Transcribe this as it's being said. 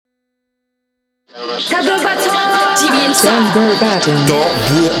Tambour Battant. Tambour Battant.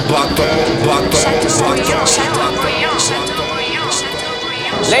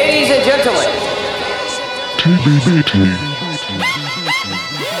 Ladies and gentlemen,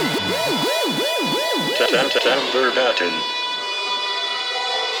 Tambour Battant.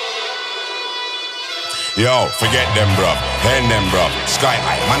 Yo, forget them, bruv. Pen them, bruv. Sky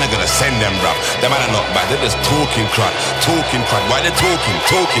High, man, I gotta send them, bruv. Them man are not bad, they're just talking crud. Talking crud. Why they talking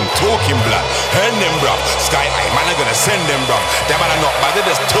blood. Pen them, bruv. Sky High, man, I gotta send them, bruv. Them man are not bad,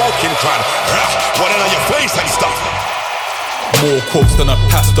 they're just talking crud. What on your face and stuff? More quotes than a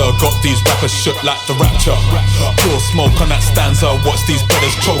pastor. Got these rappers shook like the rapture. Pure smoke on that stanza. Watch these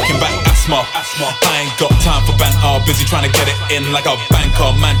brothers choking back asthma. I ain't got time for banter. Busy trying to get it in like a banker.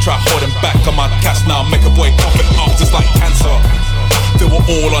 Man try holding back on my cash now. Make a boy cough it up just like cancer. They were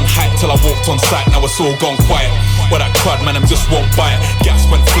all on hype till I walked on sight. Now it's all gone quiet. Well that crud man, them just won't buy it. Gas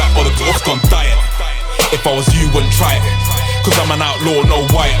went flat or the gloves gone diet. If I was you, wouldn't try it. Cause I'm an outlaw, no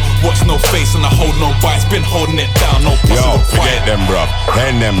white. Watch no face and I hold no bites. Been holding it down, no possible Yo, forget them, bruv.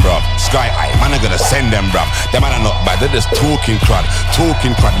 Pen them, bruv. Sky High, man, I gotta send them, bruv. Them man are not bad, they're just talking crud.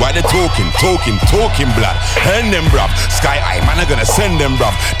 Talking crud. Why they talking blood. Pen them, bruv. Sky High, man, I gotta send them,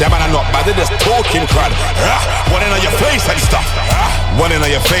 bruv. Them man are not bad, they're just talking crud. One in on your face and stuff. One in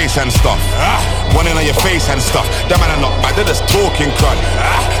on your face and stuff. One in on your face and stuff. Them man are not bad, they're just talking crud.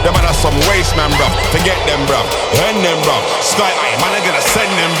 Them man are some waste man, bruv. Forget them, bruv. Pen them, bruv. Sky High, man, I gotta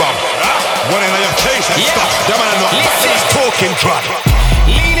send them, bruv. One in on your face and stuff. Them man are not bad, they're just talking crud.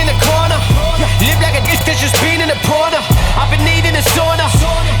 lean in the corner. Live like a dish that's just been in the corner. I've been needing a sauna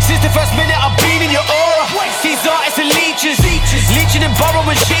since the first minute I've been in your aura. These artists are leeches. Leeching and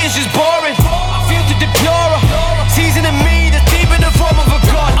borrowing shit is just boring. I feel to deplore her. Seasoning me, the deep in the form of a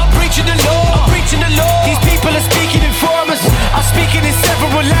god. I'm preaching the law. These people are speaking in formers. I'm speaking in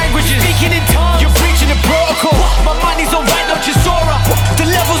several languages. Speaking in tongues. You're preaching the protocol. My money's on right, not just aura. The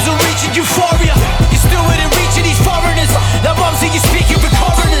levels are reaching euphoria. You're still within reach of these foreigners. Now Mumsy, you're speaking for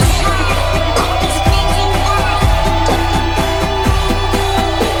coroners.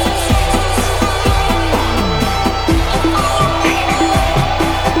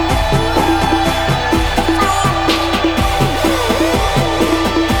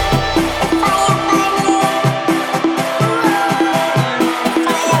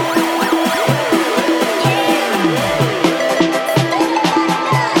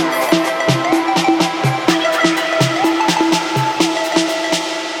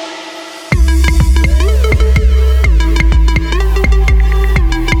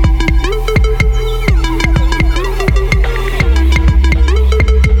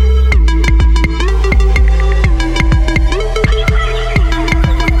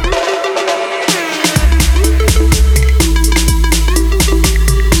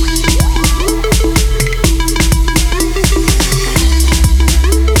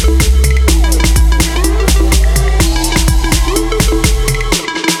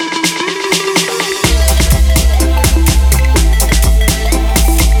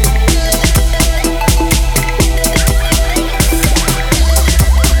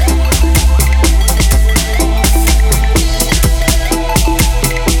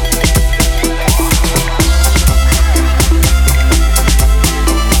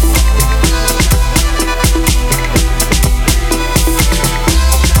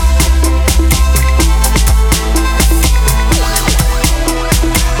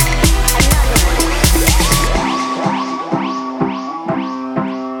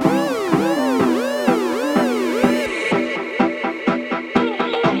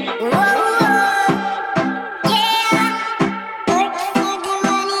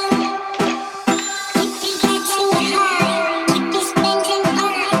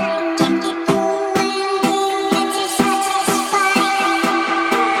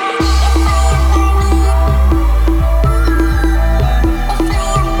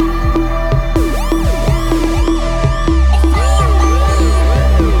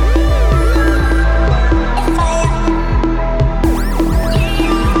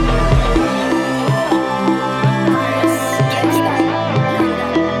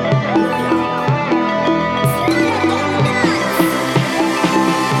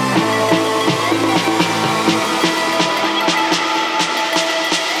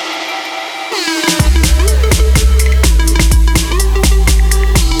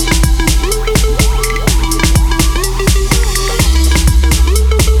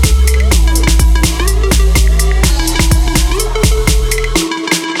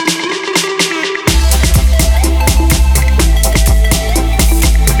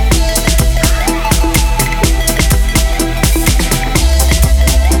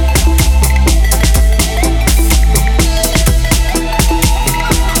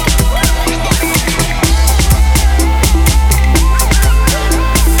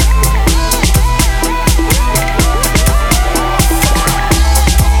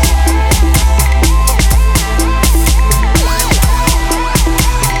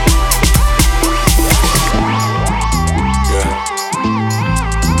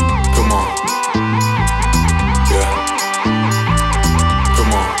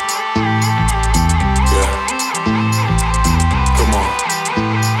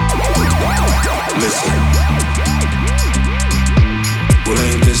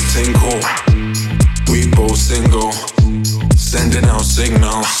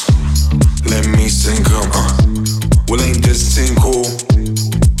 signals. Let me sing 'em. Well, ain't this thing cool?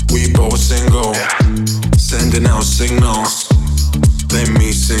 We both single. Sending out signals. Let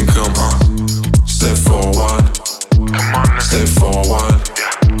me sing 'em. Step forward. Step forward.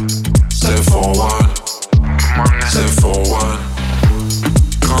 Step forward. Step forward.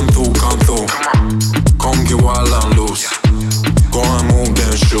 Come through, come through. Come get wild and loose. Go and move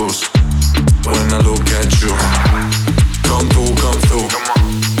them shoes. When I look at you. Come through, come through.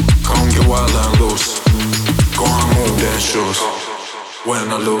 Come get wild and loose. Go and move them shoes.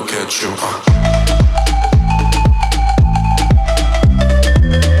 When I look at you.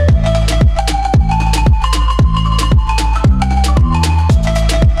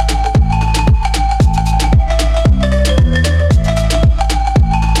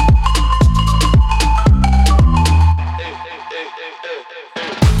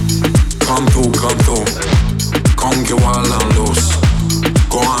 Come through, come through. Come get wild and loose.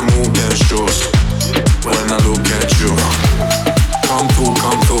 Go and move them shoes. When I look at you. Come through,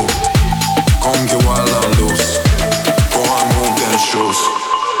 come through. Come get wild and loose. Go and move them shoes.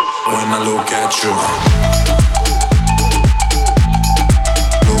 When I look at you.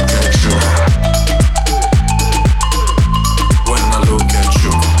 Look at you. When I look at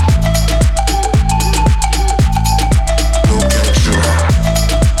you. Look at you.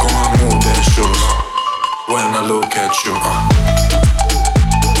 Go and move them shoes. When I look at you.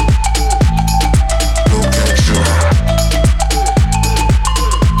 Look at you.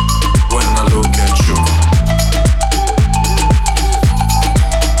 When I look at you.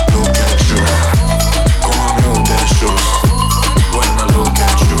 Look at you. Go and move them shoes. When I look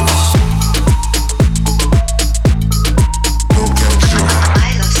at you. Look at you.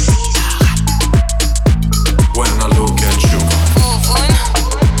 When I look at you.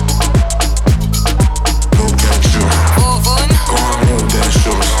 Look at you. Go and move them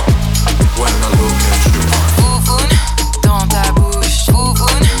shoes. When I look at you. Dans ta bouche,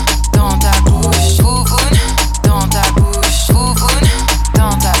 dans ta bouche, dans ta bouche,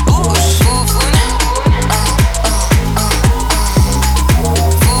 dans ta bouche,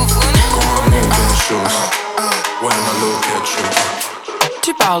 Go and move them shoes. When I look at you.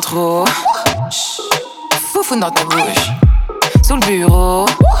 Tu parles trop. Foufoune dans ta bouche. Sous le bureau.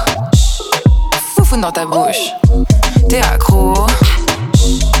 Foufoune dans ta bouche. T'es accro.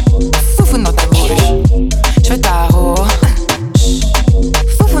 Foufoune dans ta bouche. Je veux tarot.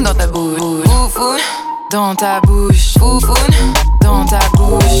 Foufoune dans ta bouche. Foufoune dans ta bouche. Foufoune dans ta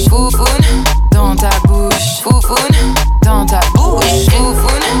bouche. Foufoune dans ta bouche. Foufoune dans ta bouche.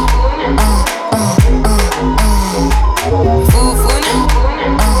 Foufoune. Foufoune.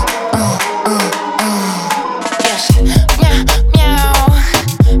 Yes. Miaou, miaou.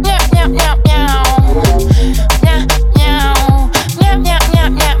 Miaou, miaou, miaou, miaou. Miaou, miaou. Miaou, miaou, miaou,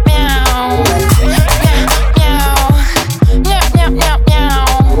 miaou, miaou. Miaou, miaou. Miaou, miaou, miaou, miaou.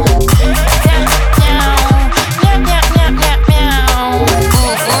 Miaou, miaou.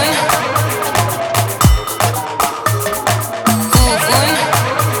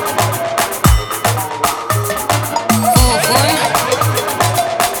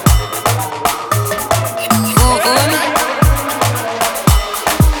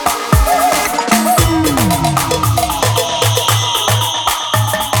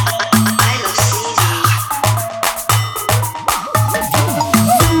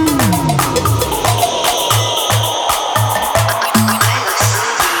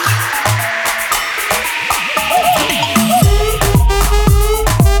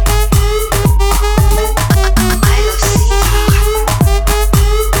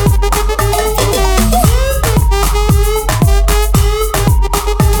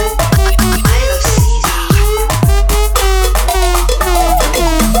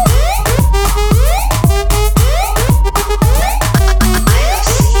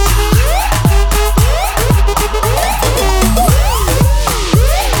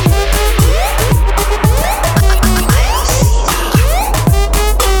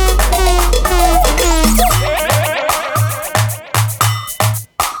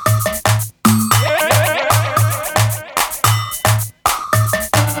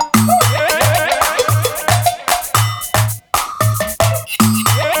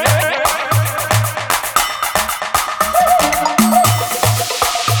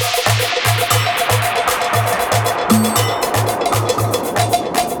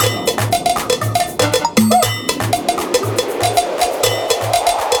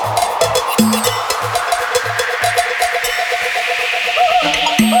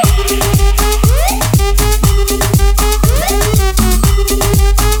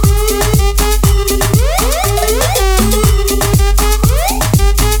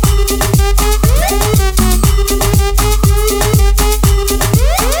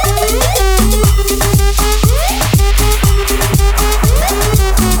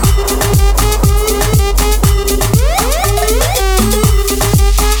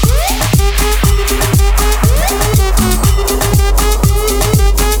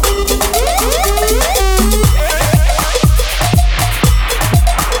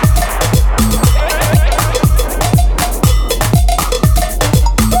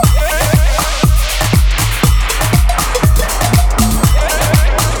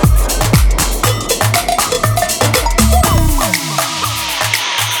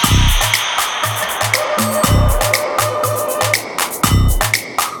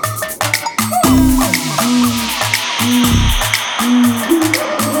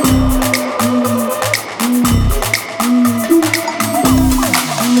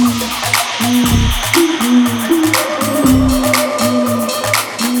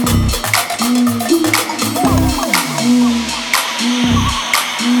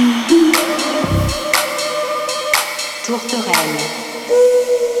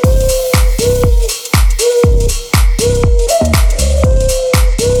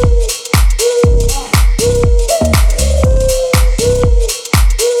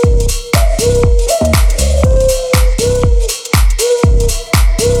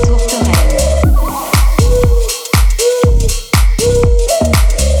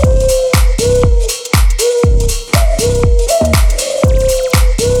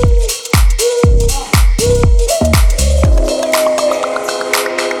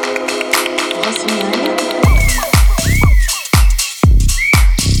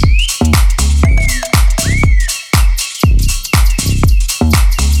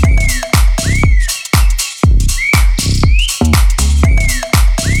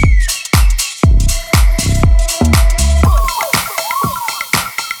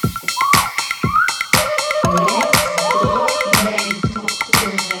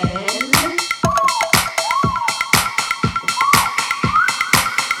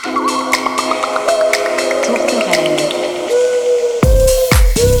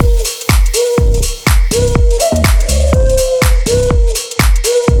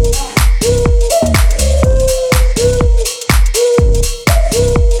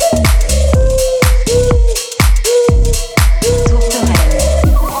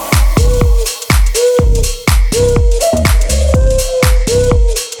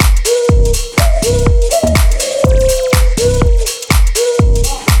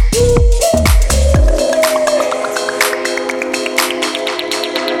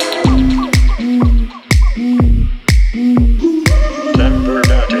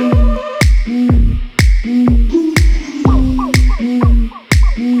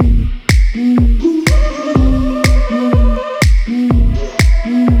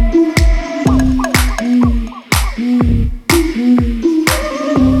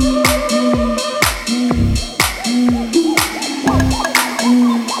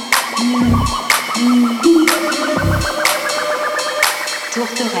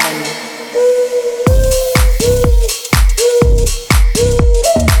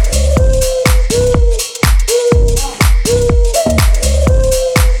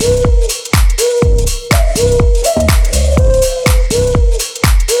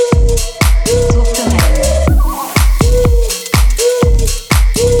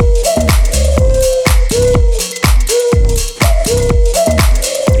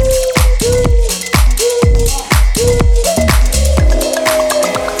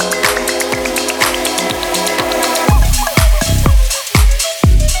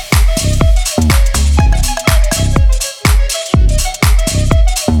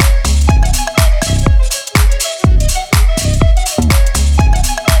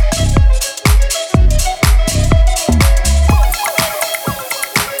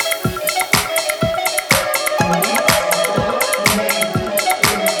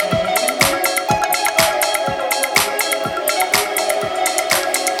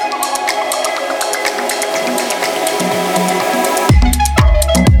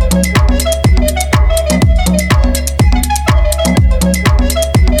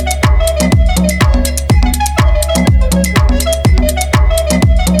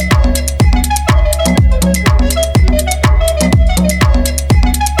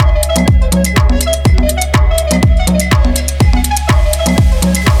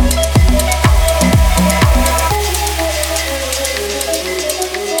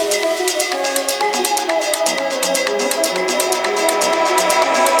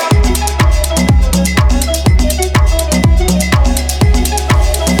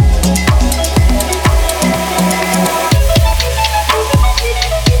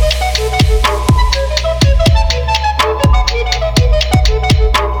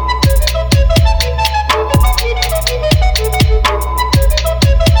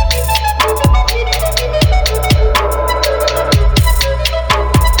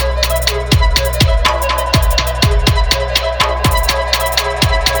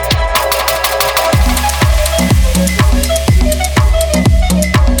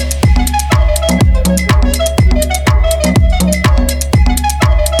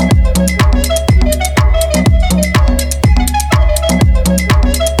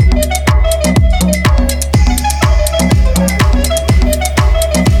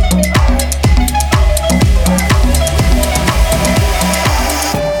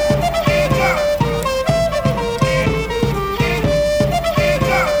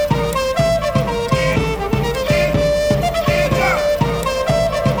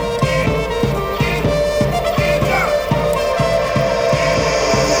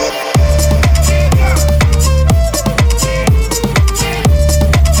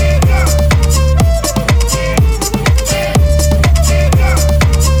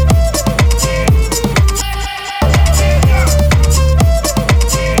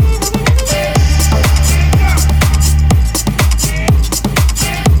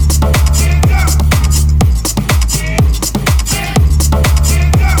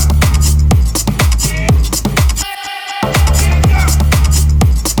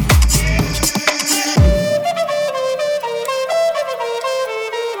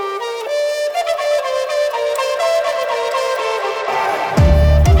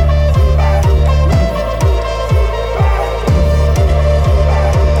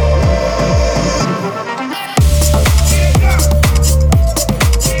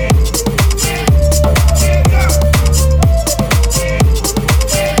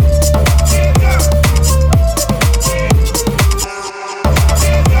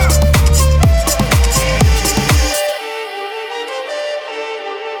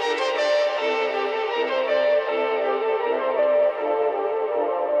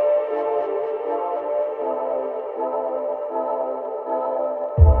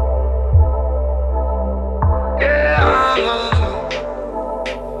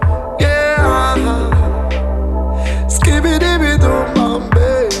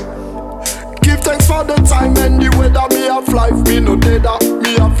 me no deader.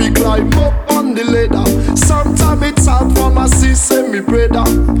 Me have to climb up on the ladder. Sometimes it's hard for my sis and me brother,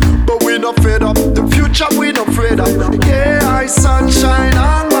 but we no fed up. The future we no afraid of. Yeah, I sunshine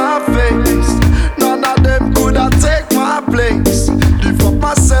on my face. None of them coulda take my place. Lift up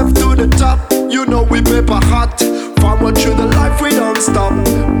myself to the top. You know we paper hot. Forward through the life we don't stop.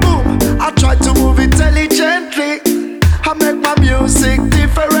 Boom, I try to move intelligently. I make my music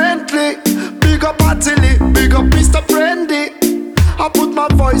differently. Big up Attilly, big up Mr. Friendly. I put my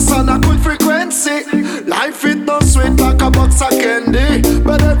voice on a good frequency. Life it no sweet like a box of candy,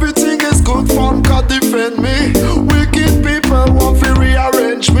 but everything is good from God defend me. Wicked people want to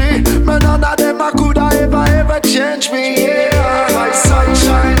rearrange me, but none of them I coulda ever change me. Yeah, my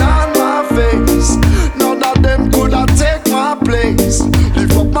sunshine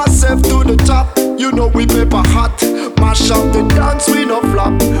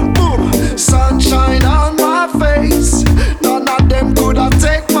could I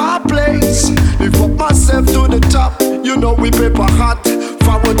take my place? Lift up myself to the top. You know we paper hot.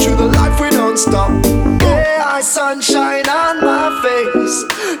 Forward through the life we don't stop. Yeah, I sunshine on my face.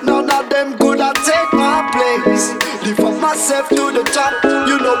 None of them could I take my place. Lift up myself to the top.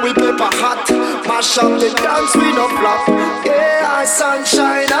 You know we paper hot. Mash up the dance we no flop. Yeah, I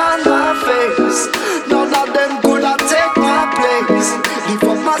sunshine on my face. None of them could I take my place. Lift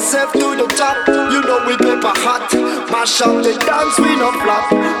up myself to the top. You know we paper hot. Mash up the dance we no flop.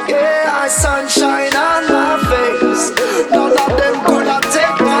 Yeah, I sunshine on my face. None of them could I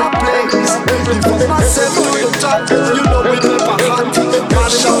take my place. Lift up myself to the top. You know we paper hot.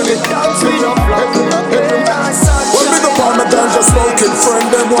 Mash up the dance we no flop. Yeah, I sunshine. Well, big up on my ganja smoking friend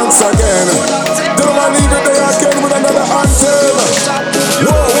them once again. Don't I leave it there again with another anthem.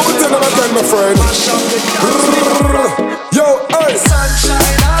 No, what we tell them again, my friend? Yo, hey.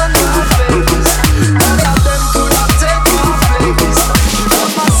 Sunshine on my face. None of them could I take my place. Lift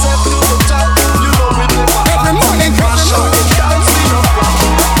up myself to the top. You know we paper hot. Every morning, Mash up the dance we no flop.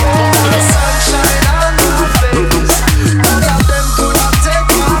 Yeah, sunshine on my face. None of them could I take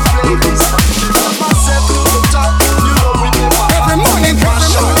my place. Lift up myself to the top. You know we paper hot. every morning,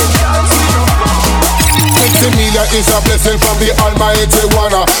 Mash up the dance we no flop. Emilia is a blessing from the Almighty One.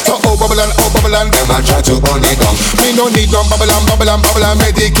 So oh bubble and them a try to burn it down. Me no need no bubble and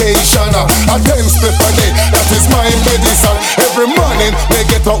medication. A 10 split a day, that is my medicine. Every morning, me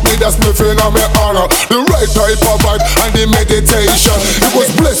get up with a spliff in my honor. The right type of vibe and the meditation. It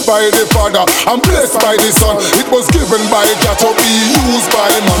was blessed by the Father and blessed by the Son. It was given by God to be used by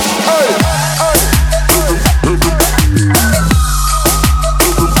man. Hey, hey.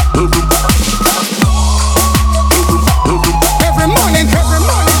 Every morning, every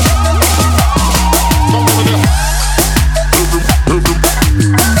morning.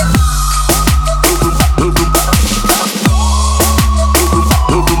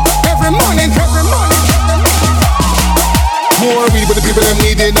 Every morning, every morning. More weed, but the people them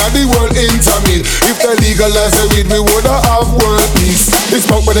needing and the world intermeet. If they legalize the weed, we woulda have world peace. It's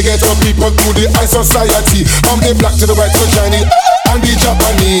smoke when they get your people to the high society. From the black to the white to Chinese and the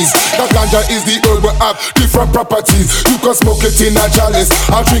Japanese. The ganja is the herb we have different properties. You can smoke it in a chalice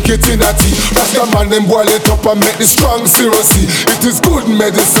or drink it in a tea. Rasta man them boil it up and make the strong syrup. It is good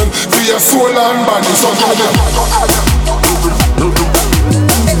medicine for your soul and body. So give me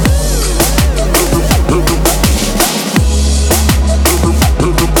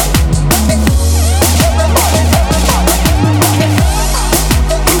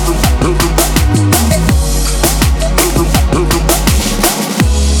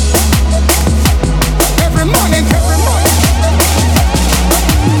every morning, every morning.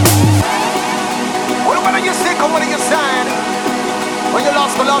 What are you sick or what are you sad? When you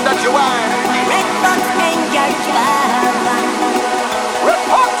lost the love that you had.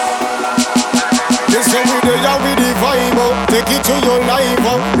 This song we there and we the vibe oh. Take it to your life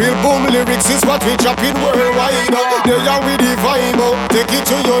oh. Real boom lyrics is what we chopping worldwide oh. There and we the vibe oh. Take it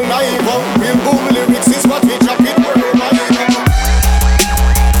to your life oh. Real boom lyrics is what we chopping worldwide oh.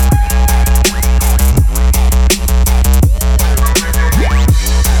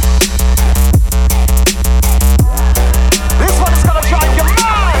 This one is gonna drive your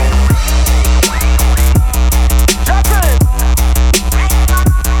mind. Drop it.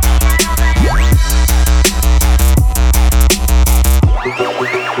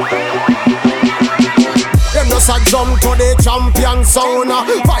 Them just a jump to the champion sound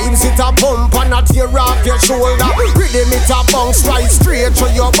Vibes it a pump and a tear off your shoulder. Rhythm it a bounce right straight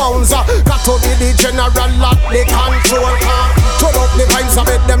to your bones Got to be the general lock the control Turn up the vibes and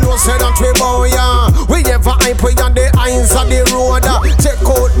make them know say that we bow yeah. We ever hype we on the eyes of the road Check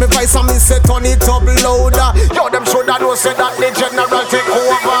out me voice and me say turn it up louder. Yo them shoulda know say that the general take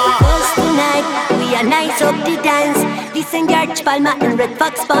over. Cause tonight we are nice up the dance. This and George Palmer and Red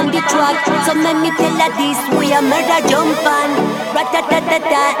Fox on the track. So let me tell her this, we are murder jump on.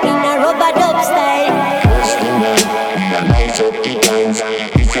 Rat-a-ta-ta-ta in a rubber dub style. Cause tonight we are nice up the dance.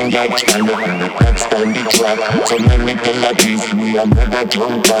 This and George Palmer and Red Fox on the track. So let me tell her this, we are murder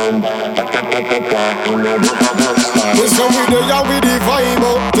jump on. Rat-a-ta-ta-ta in a rubber dub style. This song we there and we the vibe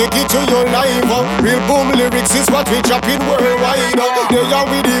oh. Take it to your life oh. Real boom lyrics is what we chopping worldwide oh. There and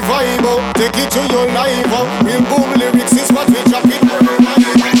we the vibe oh. Take it to your life oh. Real boom lyrics is what we chopping worldwide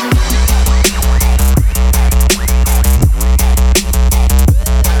oh.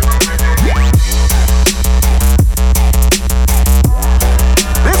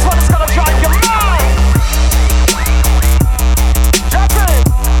 This one is gonna drive your mind. Drop it.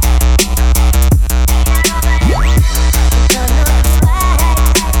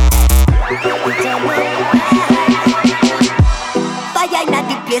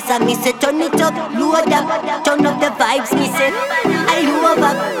 place and me say turn it up, load up, turn up the vibes, me say I love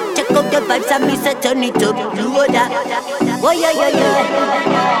up. Check out the vibes and me say turn it up, load up. Oh yeah yeah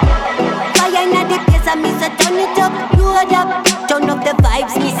yeah. Fire inna the place and me say turn it up, load up, turn up the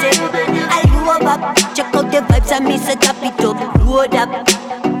vibes, me say I love up. Check out the vibes and me say tap it up, load up.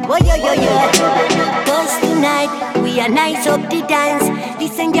 Oh yeah yeah yeah. Cause tonight we are nice up the dance.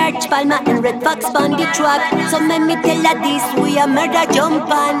 Listen George Palmer and Red Fox on the track. So let me tell you this, we are murder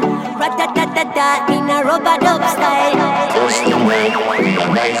jump on. Rat-ta-ta-ta-ta in a rubber dub style. Cause tonight we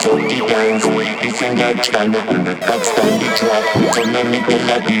are nice up the dance. Listen George Palmer and Red Fox on the track. So let me tell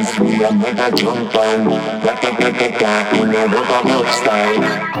you this, we are murder jump on. Rat-ta-ta-ta-ta in a rubber dub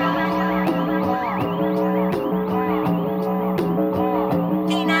style.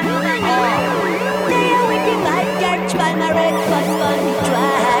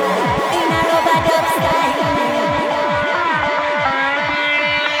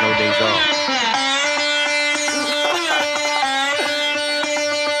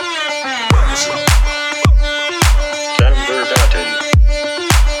 Tambour Battant.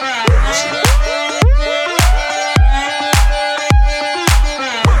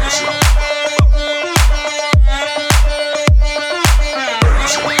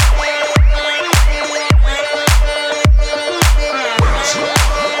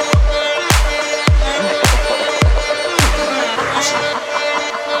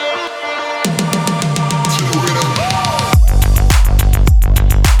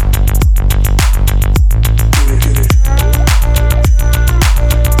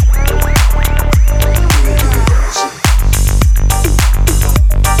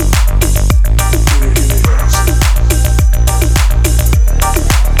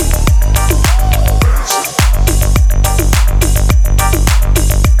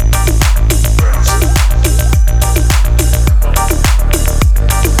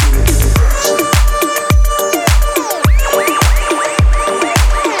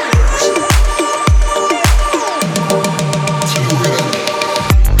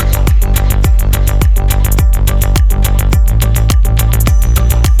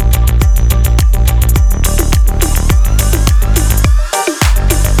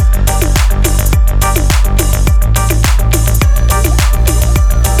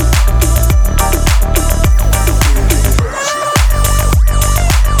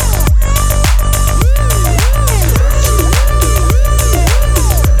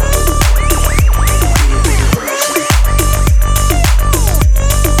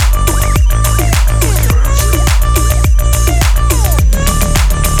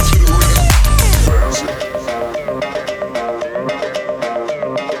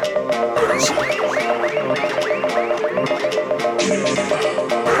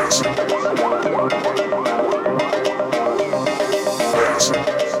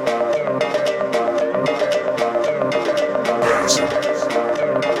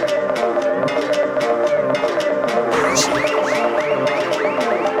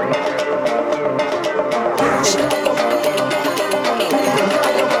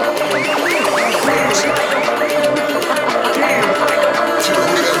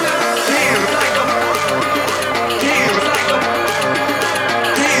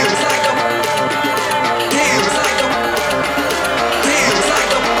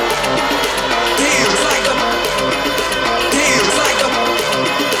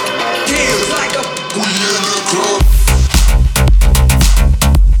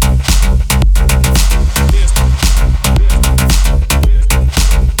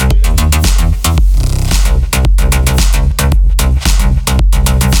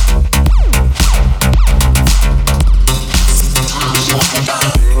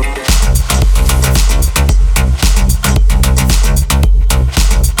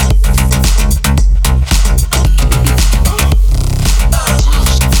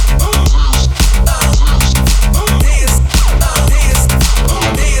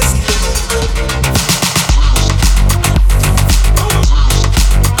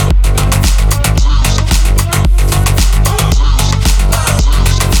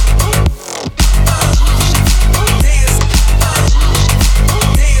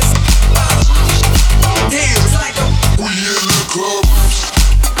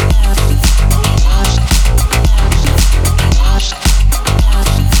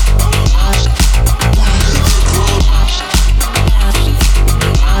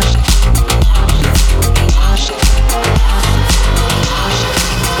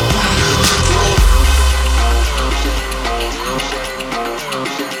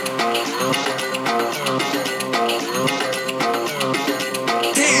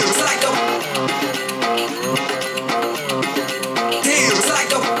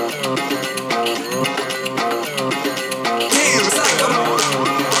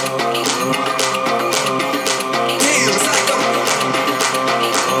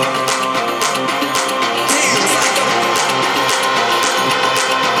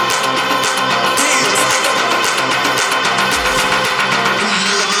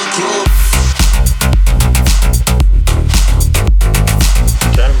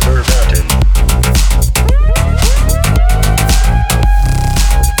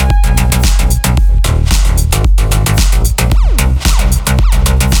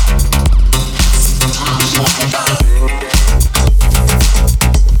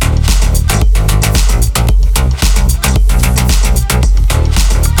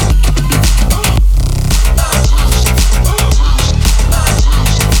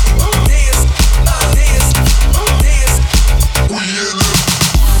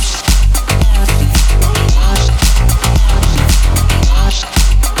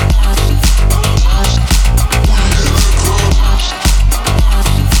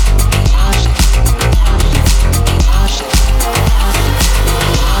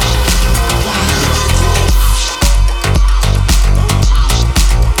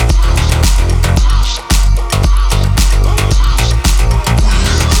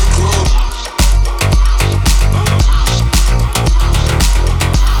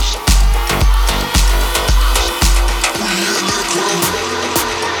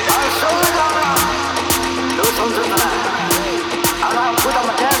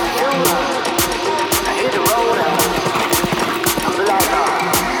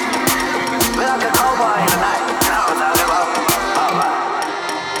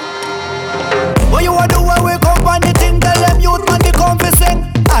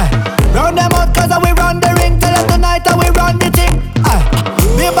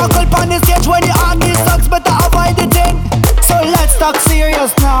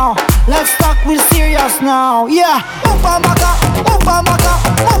 serious now. Let's talk real serious now. Yeah. Mumpa maka,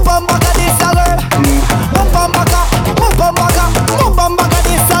 this a girl. Mumpa maka,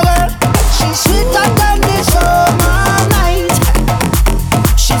 this a girl. She's sweeter than the summer night.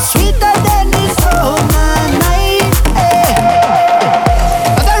 She's sweeter than the summer night. Hey.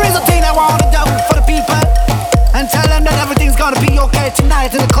 But there is a thing I wanna do for the people and tell them that everything's gonna be okay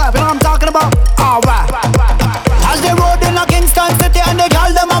tonight in the club. You know what I'm talking about? Alright. As they road in a Kingston City and they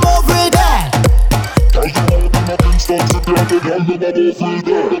call them I'm over it there. As they road in a Kingston City and they call them I'm over it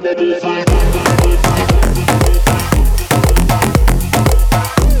there.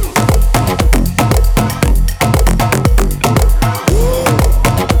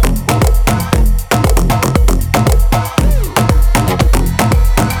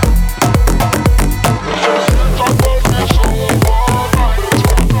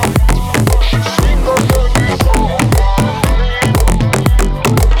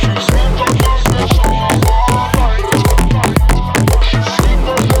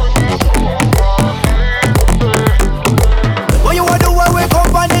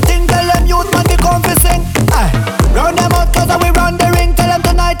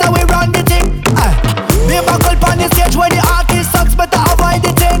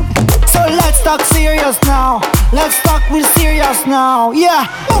 Let's talk real serious now. Yeah.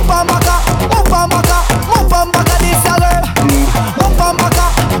 Mumpa maka, this a girl. Mumpa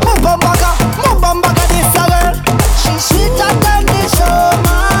maka, this a girl. She's sweeter than the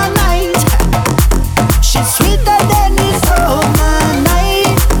summer night. She's sweeter than the summer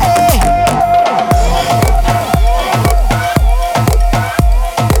night. Hey.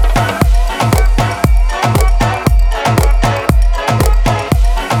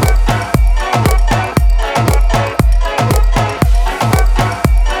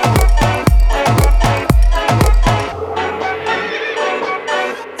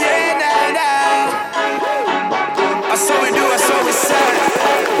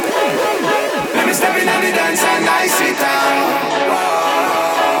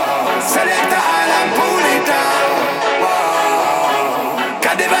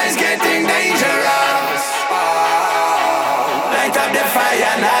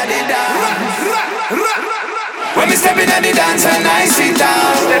 When me stepping at the dance and I sit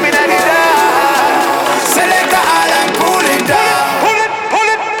down, stepping at the dance, select all and pull it down, pull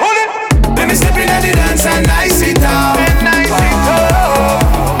it. When me stepping at the dance and I sit down,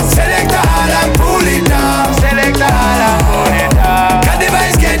 select all and pull it down, select all and pull it down. 'Cause the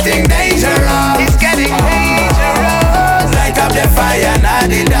vibe's getting dangerous, it's getting dangerous. Light up the fire and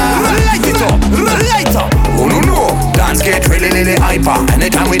the dance, light it up, light up. Oh no, dance get really hyper.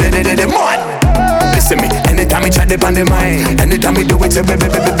 Anytime we do the mud. Listen me, anytime we chat dip on the mind, anytime we do it, say baby,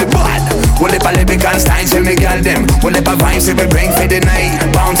 bad. Well, if I live it, stand for me, girl, them. Well, if I vibes, if we bring for the night,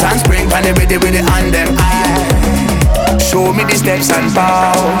 bounce and spring, pan it with it on them. Show me the steps and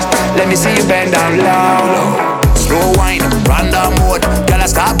bows. Let me see you bend down low. Slow wine, random mode. Girl, I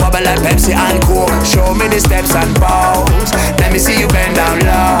start bubble like Pepsi and Coke. Show me the steps and bows. Let me see you bend down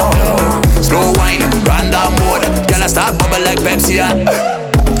low. Slow wine, random mode. Girl, I start bubble like Pepsi and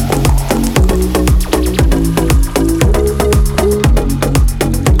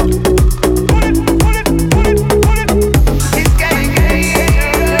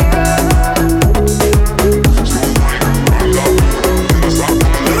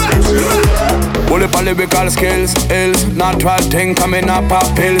lyrical skills, ills, natural thing coming up pop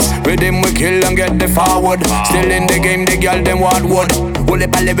pills. Rhythm we kill and get the forward. Still in the game, the girl them what would. Only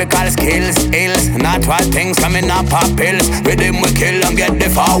by lyrical skills, ills, natural things coming up pop pills. Rhythm we kill and get the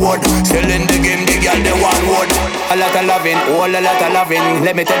forward. Still in the game, the girl them what would. A lot of loving, oh a lot of loving.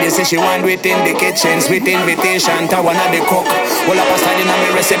 Let me tell you, say she want within the kitchen, sweet invitation to one of the cook. All up a studying on my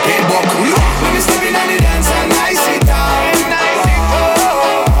recipe book. When me stepping on the dance and I sit down.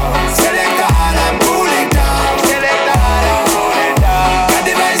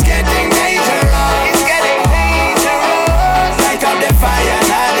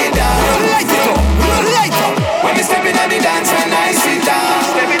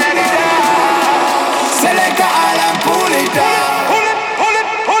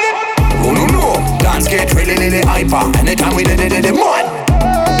 Get really hyper. Anytime we do the mud.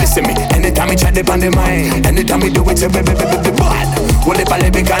 Listen me, anytime we chat dip on the mind, anytime we do it, say bad. Well, if I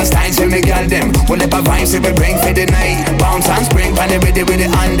live in Constance, we me girl them. Well, if I vibes, we bring for the night. Bounce and spring, pan it with it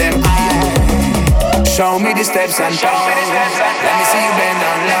on them. Show me the steps and toes. Let me see you bend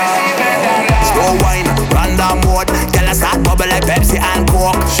down low. Slow wine, random mode. Girl, I start bubble like Pepsi and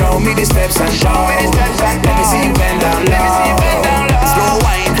Coke. Show me the steps and toes. Let me see you bend down low. Slow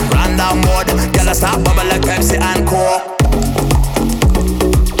wine, random mode. Girl, I start bubble like Pepsi and Coke.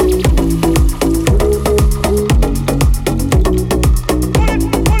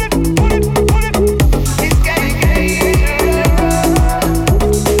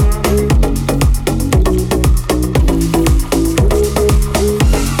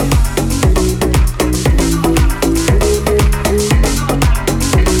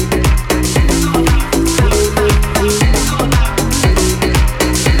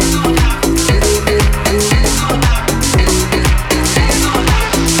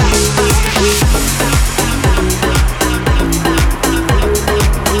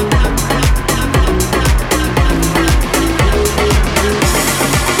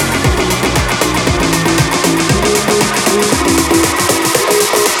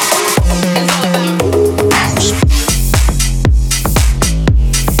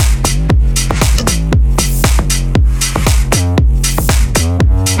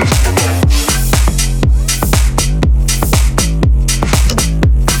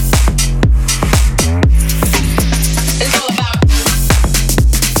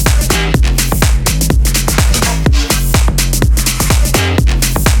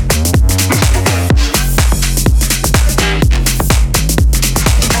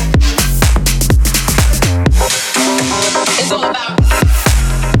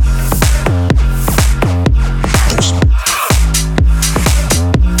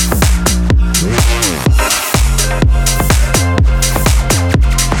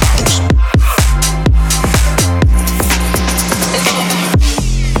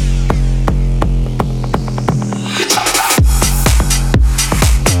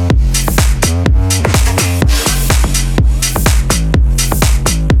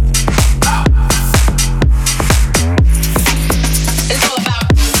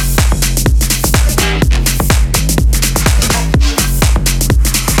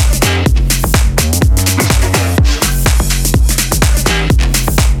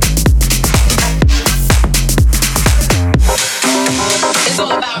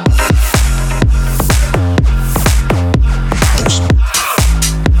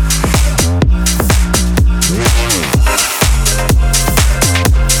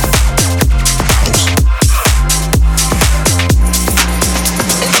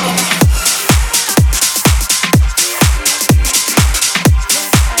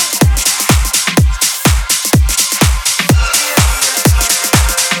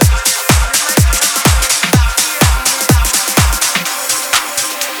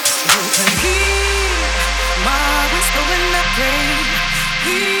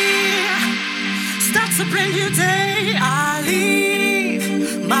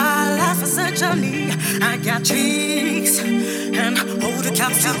 naturally. I got tricks and hold the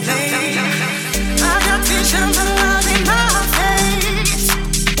cups to play. I got visions of love in my face.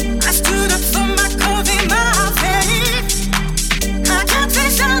 I stood up for my cause in my faith. I got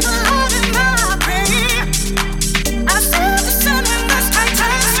visions of love in my brain. I saw the sun when the sky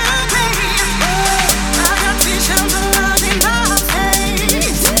turns to gray. I got visions of love in my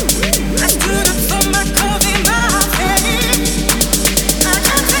face. I stood up for my cause in my faith. I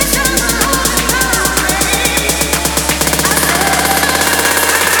got visions of love in my brain.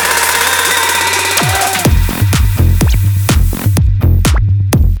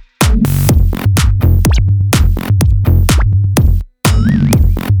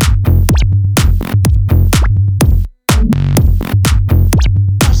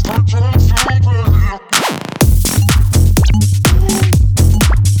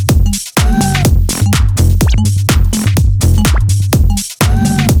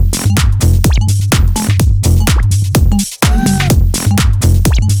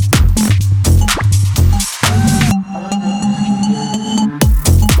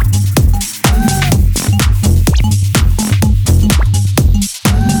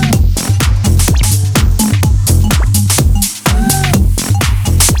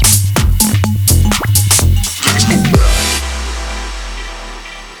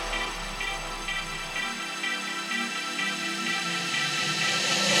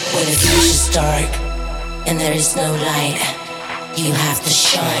 When the future's dark and there is no light, you have to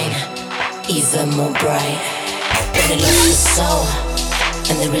shine even more bright. When the lost is soul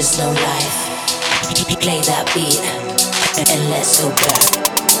and there is no life, you play that beat and let's go back.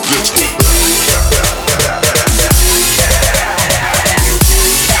 Let's go back.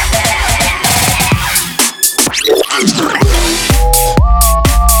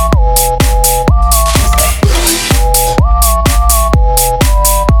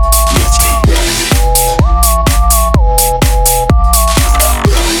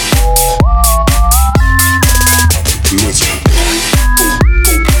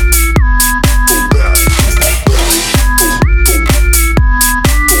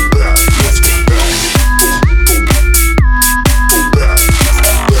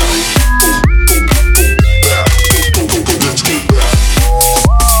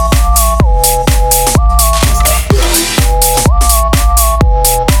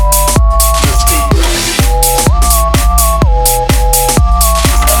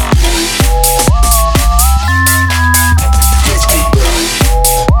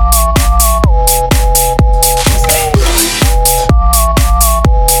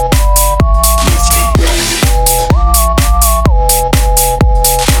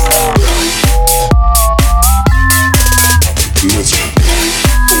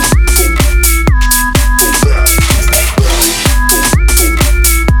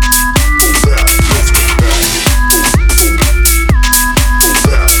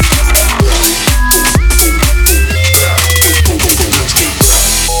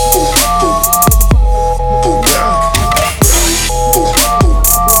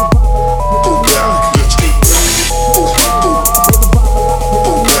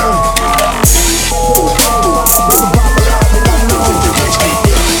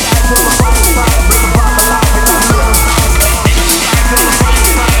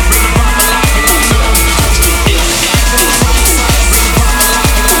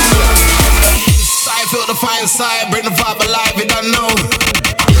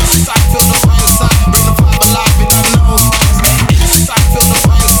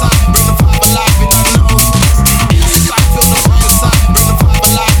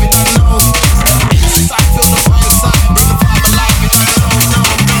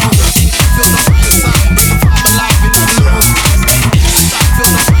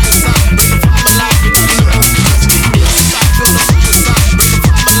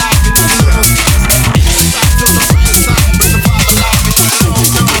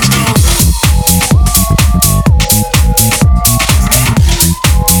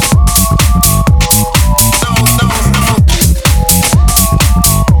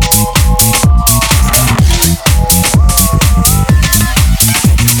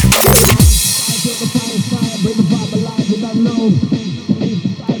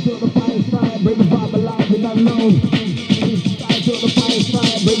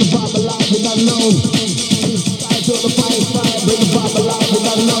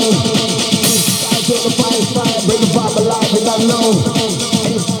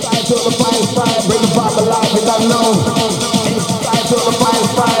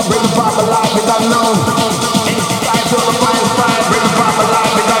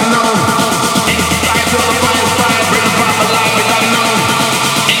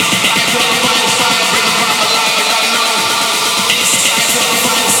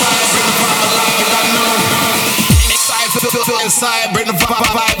 inside, bring the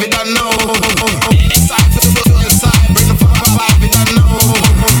vibe, you don't know. Inside to the inside, bring the vibe, you don't know.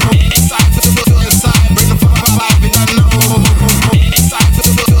 Inside to the inside, bring the vibe, you don't know. Inside to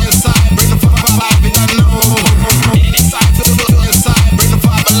the inside, bring the vibe, you don't know. Inside to the inside, bring the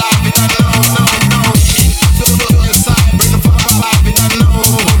vibe alive, you don't know. No. To the inside, bring the vibe, you don't know.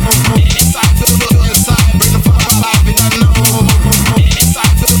 Inside to the inside, bring the vibe alive, you don't know.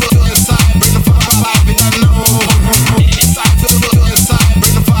 Inside to the inside, bring the vibe, you don't know. Inside to the inside,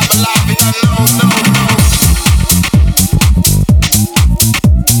 bring the vibe alive, you don't know. No.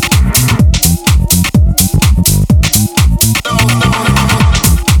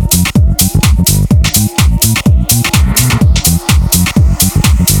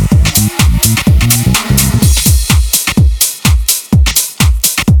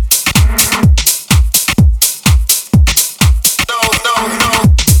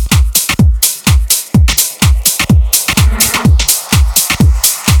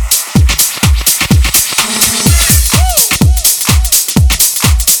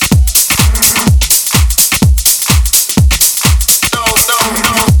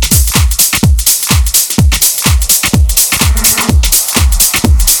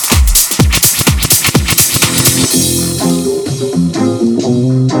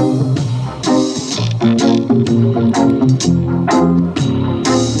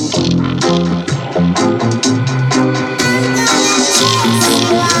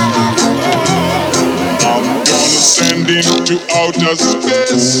 To outer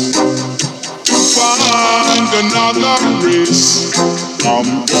space to find another race. I'm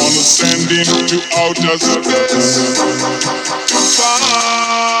gonna send him to outer space to find.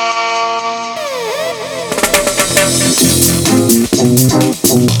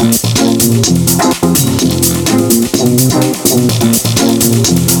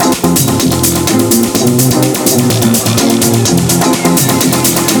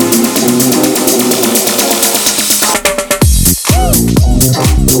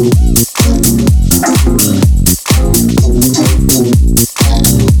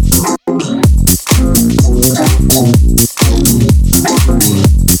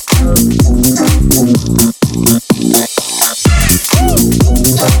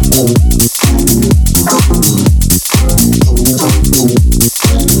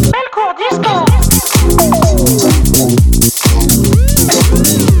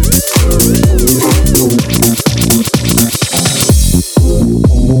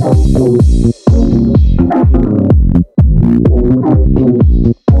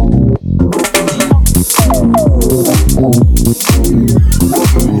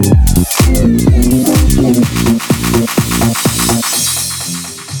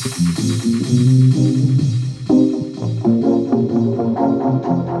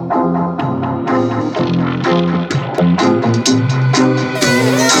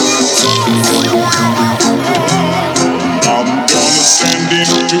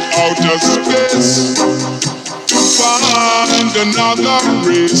 Another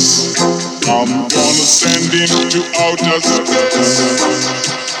race. I'm gonna send him to outer space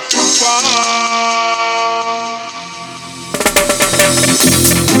to find.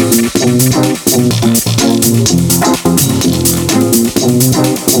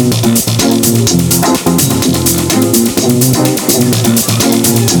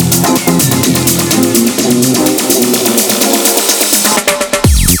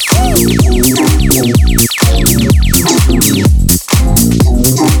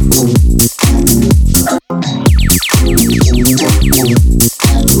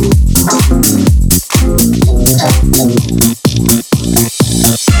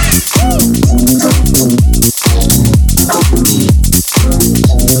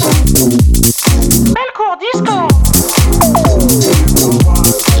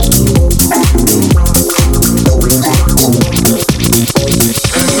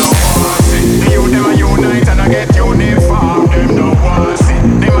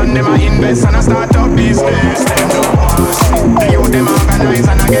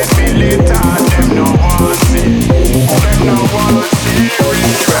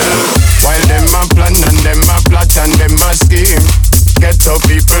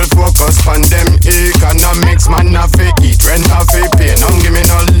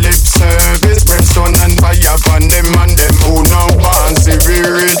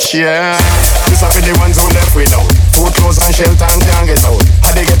 Yeah, this are for the ones who left without food, clothes and shelter and can't get out.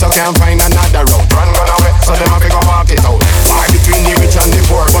 How they get up can't find another road. Run away, so them have to go walk it out. War between the rich and the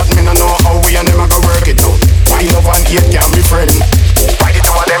poor, but me no know how we and them a go work it out. Why love and hate can't be friends? Why the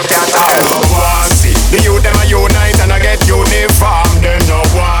two of them can't talk? Them no want see the youth them a unite and a get uniform. Them no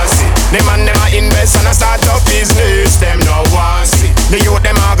want see them and them a invest and a start up business. Them no want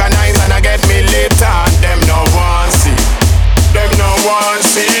want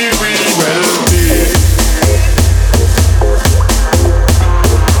see we well-being.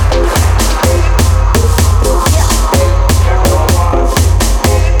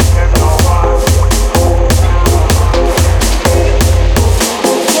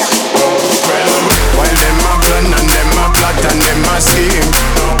 And them a scheme.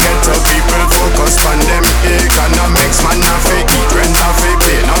 Ghetto people focus on them economics. Man a fake eat, rent a fake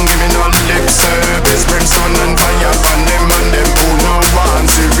pay. Don't give me no lip service. Bring sun and fire on them and them who no want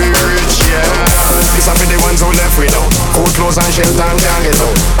to be rich, yeah. These are for the ones who left without food, clothes and shelter and can't get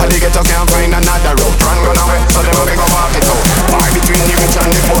out. And the ghetto can't find another road. Run away, so them a go walk it out. Far between the rich and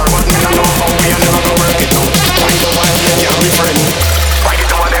the poor, but me no know how we a never go work it out. Why the wild them can't be friend? Why the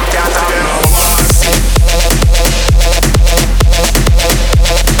two of them can't have them?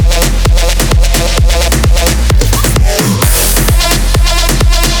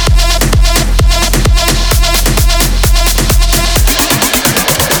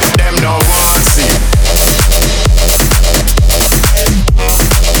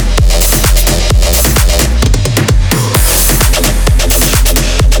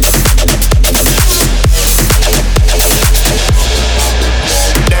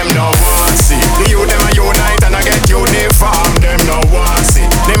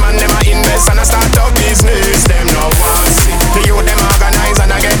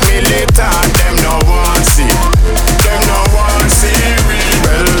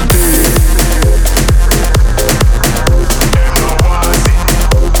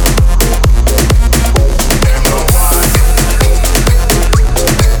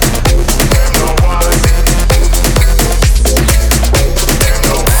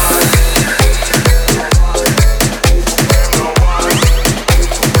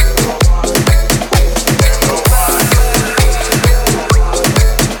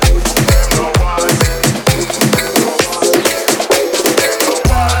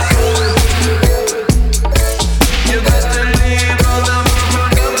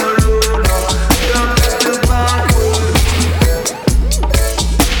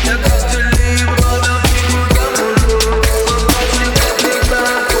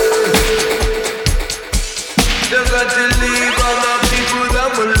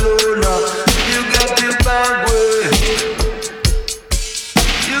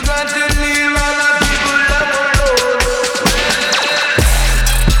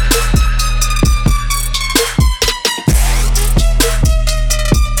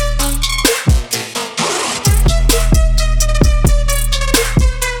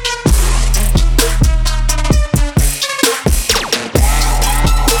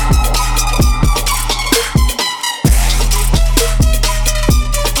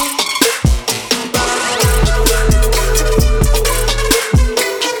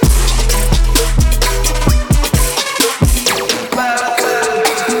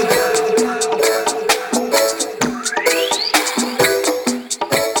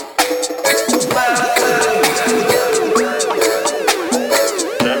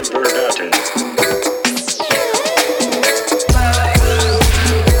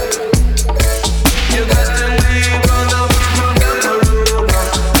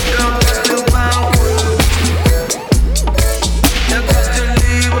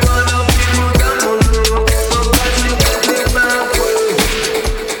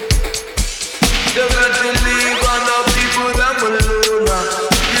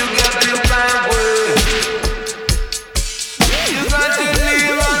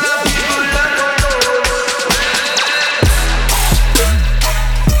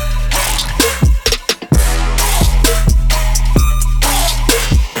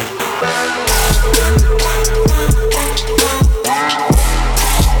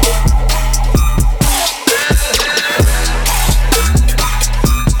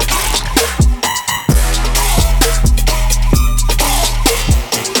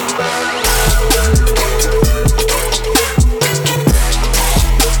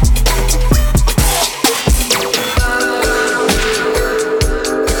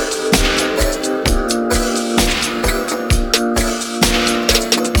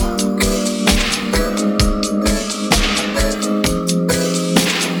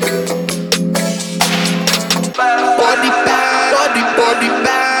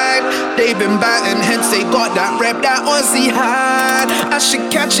 been batting, hence they got that rep that Aussie had. I should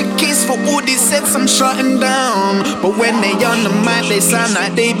catch a case for all these sets I'm shutting down, but when they on the mic, they sound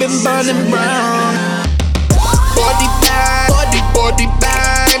like they been burning brown. Body bag, body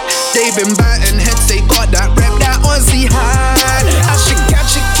bag. They been batting, hence they got that rep that Aussie had. I should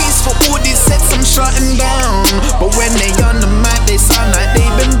catch a case for all these sets I'm shutting down, but when they on the mic, they sound like they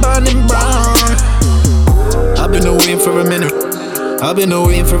been burning brown. I've been away for a minute. I've been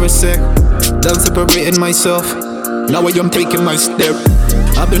waiting for a sec, done separating myself. Now I'm taking my step.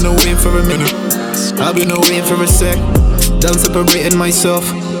 I've been waiting for a minute. I've been waiting for a sec, done separating myself.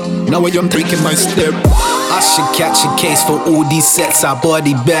 Now I'm taking my step. I should catch a case for all these sets I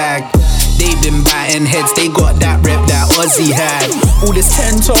body bag. They been batting heads, they got that rep that Ozzy had. All this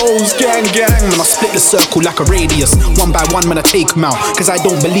 10 toes, gang, man, I split the circle like a radius. One by one, man, I take them out, cause I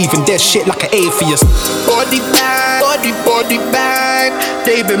don't believe in dead shit like an atheist. Body bag, body bag.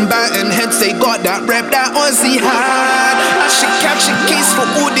 They been batting heads, they got that rep that Ozzy had. I should catch a case for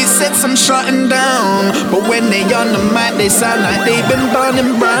all these sets I'm shutting down, but when they on the mic, they sound like they been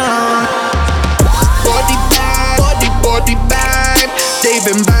burning brown. Body bag. They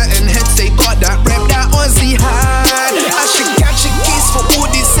been batting heads, they got that rep that Ozzy had. I should catch a case for all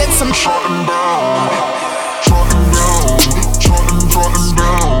these sets I'm shutting down.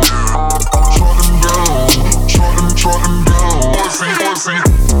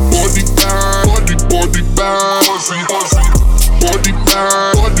 Ozzy. Body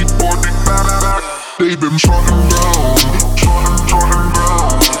bag. They been shutting down.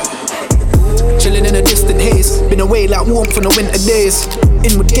 Chilling in a distant haze, been away like warmth from the winter days.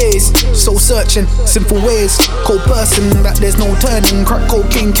 Inward gaze, soul searching, simple ways. Cold person that there's no turning. Crack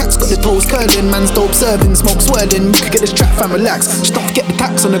cocaine, cats got the toes curling. Man's dope serving, smoke swirling. You could get this trap fam relax, just don't forget the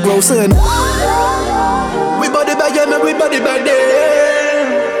tax on the gross earn. We body bad, yeah man, we body bad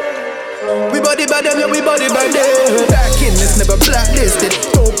there. We body bad, yeah we body bad there. Back in this, never blacklisted.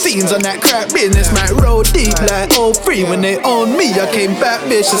 Dope fiends on that crack business, might roll deep like 03. When they own me, I came back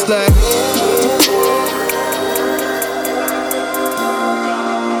vicious like.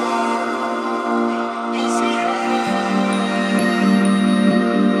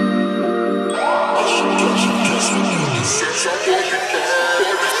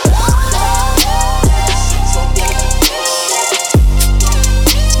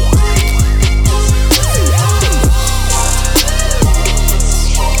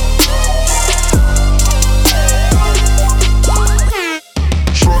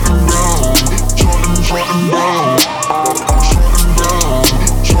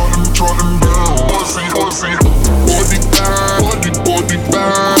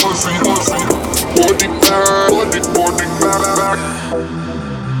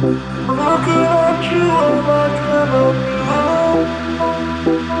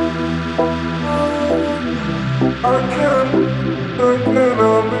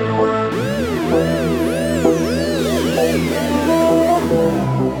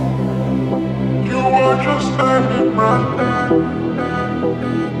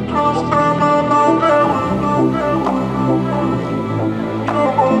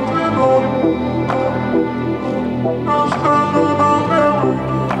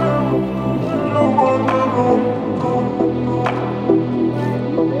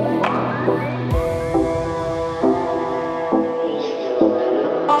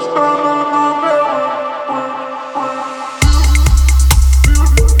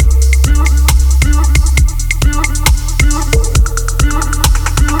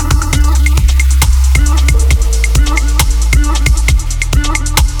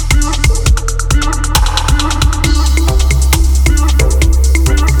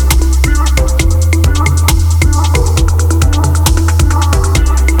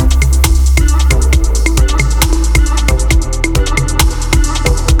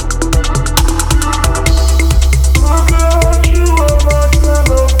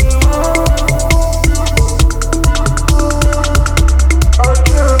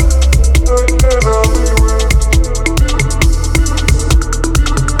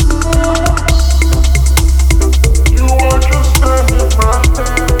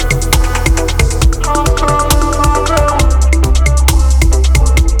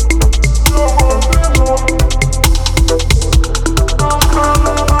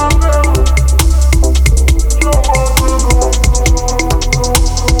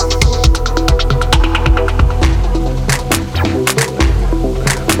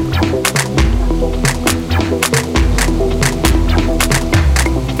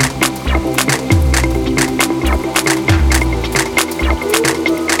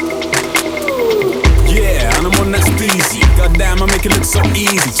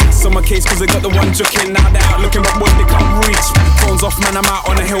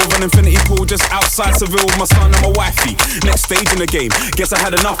 Seville with my son and my wifey. Next stage in the game, guess I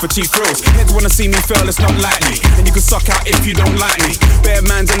had enough of cheap thrills. Heads wanna see me fail, it's not likely. And you can suck out if you don't like me. Bare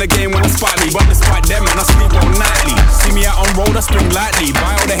man's in the game when I spot me, but despite them, man, I sleep all nightly. See me out on road, I spring lightly.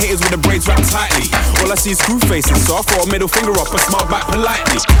 Buy all the haters haters with the braids wrapped tightly. All I see is screw faces, so I throw a middle finger up and smile back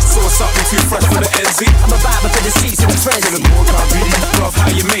politely. So what's up, we too fresh for the NZ? I'm a vibe for the seats and the friends. Love how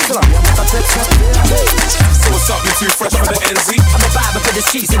you mean. So what's up, we too fresh for the NZ? I'm a vibe for the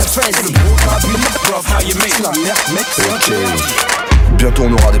seats and the friends. Love how you mean. Bientôt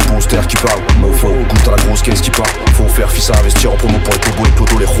on aura des posters qui parlent. Mofo, goûte à la grosse caisse qui part. Faut faire fils à investir en promo pour les pobos, les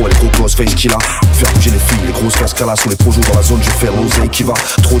clotos, les ros et les gros close face qu'il a. Faire bouger les filles, les grosses cascalas sur les projets dans la zone, je fais l'oseille qui va.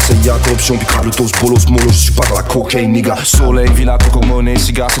 Trop de CIA, corruption, bicrave, le toast, bolos, mollo, je suis pas dans la cocaine, nigga. Soleil, villa, coco, monnaie,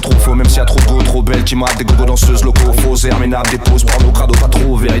 cigare, c'est trop faux, même s'il y a trop de go, trop belle qui mate, des gogo danseuses, locaux, faux, herménables, des poses, porno, crado, pas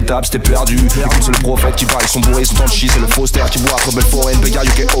trop véritable, c'était perdu. Écoute, c'est le prophète qui parle, ils sont bourrés, ils sont dans le shit, c'est le faussaire qui boit après belle forêt, béga,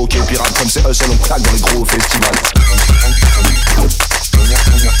 UK, ok, pirate, comme c'est eux seuls, on claque dans les gros festivals.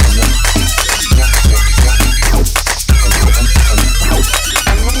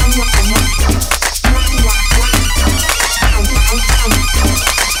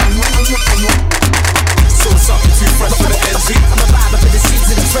 So what's up, you too fresh for the NZ? I'm a vibe for the seats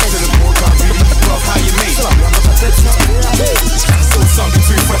and the friends. Love how you mean. So what's up, you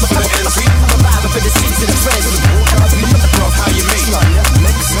too fresh for the NZ? I'm a vibe for the seats and the friends. Love how you mean.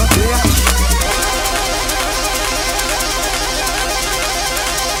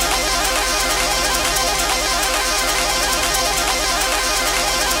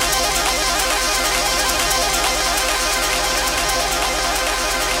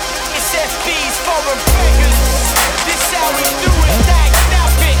 FB's foreign beggars. This how we do it, like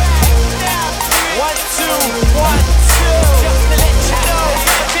snap it. 1, 2, 1, 2. Just to let you know,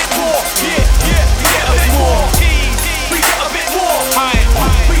 a bit more. Yeah, yeah, we get a bit more. We get a bit more.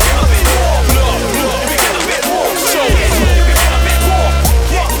 We get a bit more. We get a bit more. Show it. We get a bit more.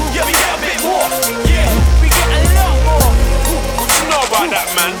 Yeah, we get a bit more. Yeah, we get a lot more. What you know about that,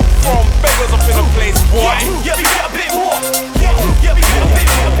 man? From beggars up in the place, boy. Yeah, we get a bit more. Yeah, we get a bit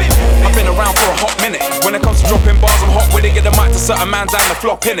more. I've been around for a hot minute. When it comes to dropping bars, I'm hot with it. Get the mic to certain mans and the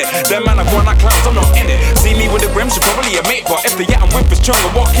flop in it. Them man are going like clowns, I'm not in it. See me with the grim, should probably admit. But if the yet I'm with is strong,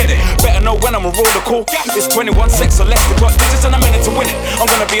 I'm walk in it. Better know when I'm a roller call. It's 21-6 or less. The clock digits and a minute to win it. I'm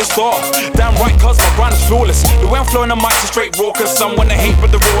gonna be a star. Damn right, cause my grind is flawless. The way I'm flowing the mic is straight raw. Cause some wanna hate,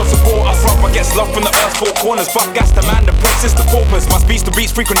 but the raw support. I front, I get love from the earth's four corners. Buff gas the man, the prince is the paupers. My speech to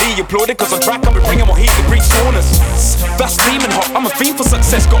beats frequently applauded. Cause on track, I'll be bringing more heat to reach saunas. That's steaming hot. I'm a fiend for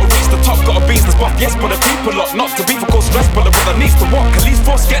success. Gotta reach the top, gotta business buff, yes, but a people lot. Not to be for cause stress, but the brother needs to walk. At least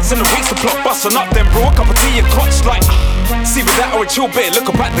 4 skets in the weeks to plot. Bustin' up, then bro, a cup of tea and clutch like see with that or a chill bit. Look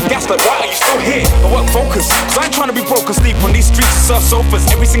up at the gas like, why are you still here? I work focus, cause I ain't trying to be broke and sleep on these streets to surf sofas.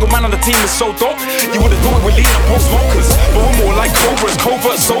 Every single man on the team is so dope. You would've thought we're leading post smokers, but we're more like cobras,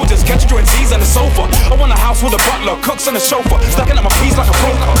 covert soldiers. Catch joint Z's on the sofa. I want a house with a butler, cooks and a chauffeur. Stacking up my peas like a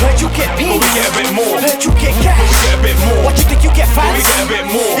broker. Heard you get peas, but we get a bit more. Heard you get cash, but we get a bit more. What you think you get fans? But we get a bit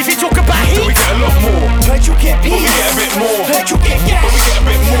more. If you talk about heat, we get a lot more. Heard you get peas, but we get a bit more. Heard you get cash, but we get a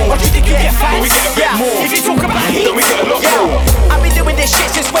bit more. What you think you get fans? But we get a bit more. If you talk about heat, then we get a lot more. I've been doing this shit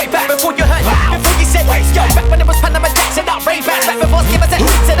since way back before you heard. Before you said, yo, back when it was Panama Jackson, not Ray-Ban. Back before Skipper said,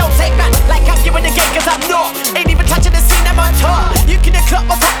 so don't take back. Like I'm giving the game, cause I'm not. Ain't even touching the scene, I'm on top. You can clock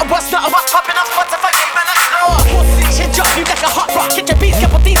my top, what's not, what's popping up, Spotify, game and a snore. Shit drop you like a hot rock. Get your beats,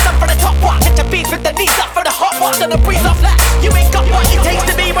 couple things up for the top walk. Get your beats with the knees up for the hot walk. Then the breeze off that. You ain't got what it takes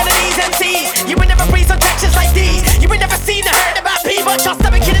to be one of these MCs. You ain't never breathed on tractions like these. You ain't never seen or heard about me, but just I've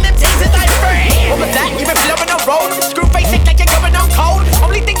been killing them teasers like free. All of that, you been blowing on road. Screw facing like you're going on cold.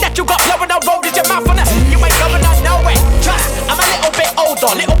 Only thing that you got blowing on road is your mouth on the. You ain't going on nowhere. Trust, I'm a little bit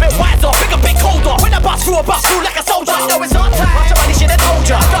older, little bit wiser, bigger, bit colder. When I bust through like a soldier. I know it's hard time. Watch somebody shit I told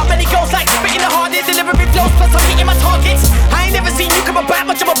ya. Got many goals like spitting the hardest, delivering flows, plus I'm hitting my targets. I ain't never seen you come about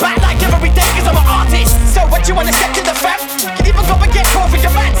much of a bat like every day, cause I'm an artist. So what you wanna step to the fam? Can even go and get caught with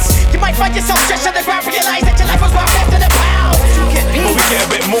your rats. You might find yourself stretched on the ground, realize that your life was worth left in the pound. You get peas, but we get a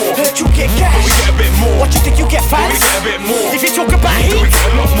bit more. Heard you get cash, but we get a bit more. What you think you get fans? But we get a bit more. If you talk about heat, then we get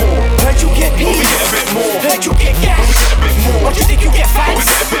a lot more. Heard you get peas, but we get a bit more. Heard you get cash, but we get a bit more. What you think you get fans? But we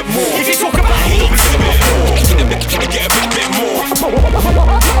get a bit more. If you talk about heat, then we get a bit more. Get a bit more.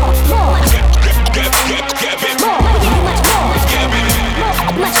 Get a bit more.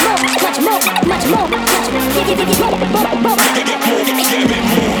 Much more.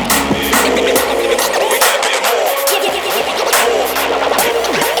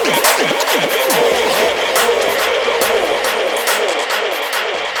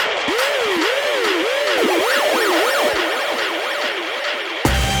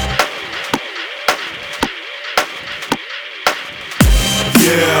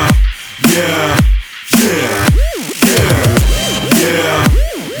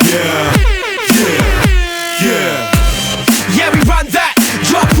 Yeah, we run that.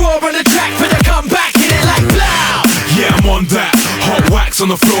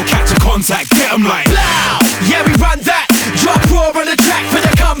 the floor, catch a contact, get 'em like Blow. Yeah, we run that. Drop raw on the track for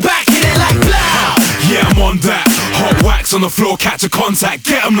the comeback. Hit it like blow. yeah, I'm on that. Hot wax on the floor, catch a contact,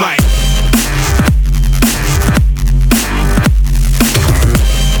 get 'em like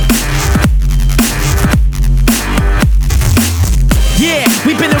yeah,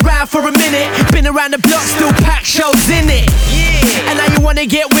 we've been around for a minute. Been around the block, still pack shows in it. Yeah, and now you wanna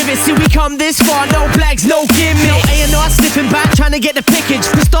get with it. See, we come this far, no flags, no gimmicks. No A&R slipping back, trying to get the pickage.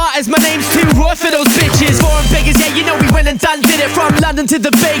 For starters, my name's too raw for those bitches. Foreign beggars, yeah, you know we went and done did it. From London to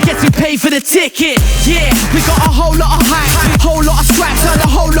the Bay, guess we paid for the ticket. Yeah, we got a whole lot of hype, whole lot of scraps, and a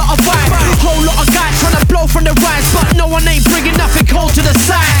whole lot of vibe. Whole lot of guys trying to blow from the rise, but no one ain't bringing nothing cold to the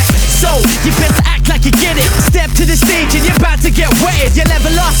side. So, you better act like you get it. Step to the stage and you're about to get wetted. You'll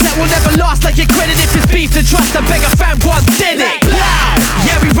never last, that will never last like your credit. If it's beef to trust, I beg a fan once did it. Blow.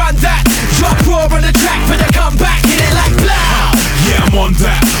 Yeah, we run that. Drop raw on the track for the comeback. Hit it like blow. yeah, I'm on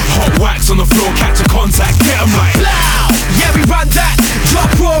that. Hot wax on the floor, catch a contact, get 'em like blow. Yeah, we run that. Drop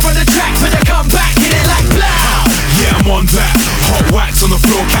raw on the track for the comeback. Hit it like blow. yeah, I'm on that. Hot wax on the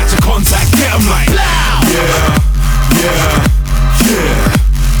floor, catch a contact, get 'em like blow. yeah, yeah, yeah.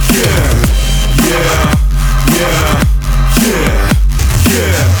 Yeah, yeah, yeah, yeah,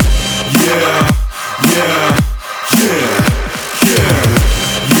 yeah, yeah, yeah,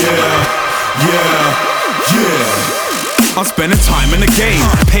 yeah, yeah. I'm spending time in the game,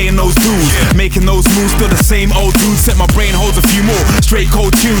 paying those dues, making those moves. Still the same old dude. Set my brain holds a few more straight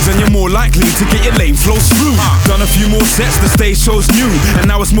cold tunes, and you're more likely to get your lane flow through. Done a few more sets, the stage show's new, and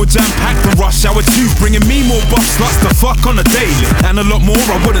now it's more jam-packed than Rush Hour 2. Bringing me more buff sluts to fuck on a daily, and a lot more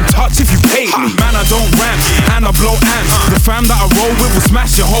I wouldn't touch if you paid me. Man, I don't rant, and I blow amps. The fam that I roll with will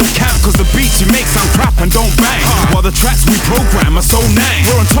smash your whole camp, cause the beats you make sound crap and don't bang, while the tracks we program are so nang.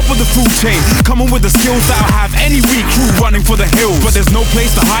 We're on top of the food chain, coming with the skills that'll have any weak crew running for the hills. But there's no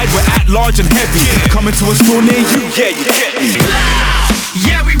place to hide, we're at large and heavy. Coming to a store near you, yeah, you get me.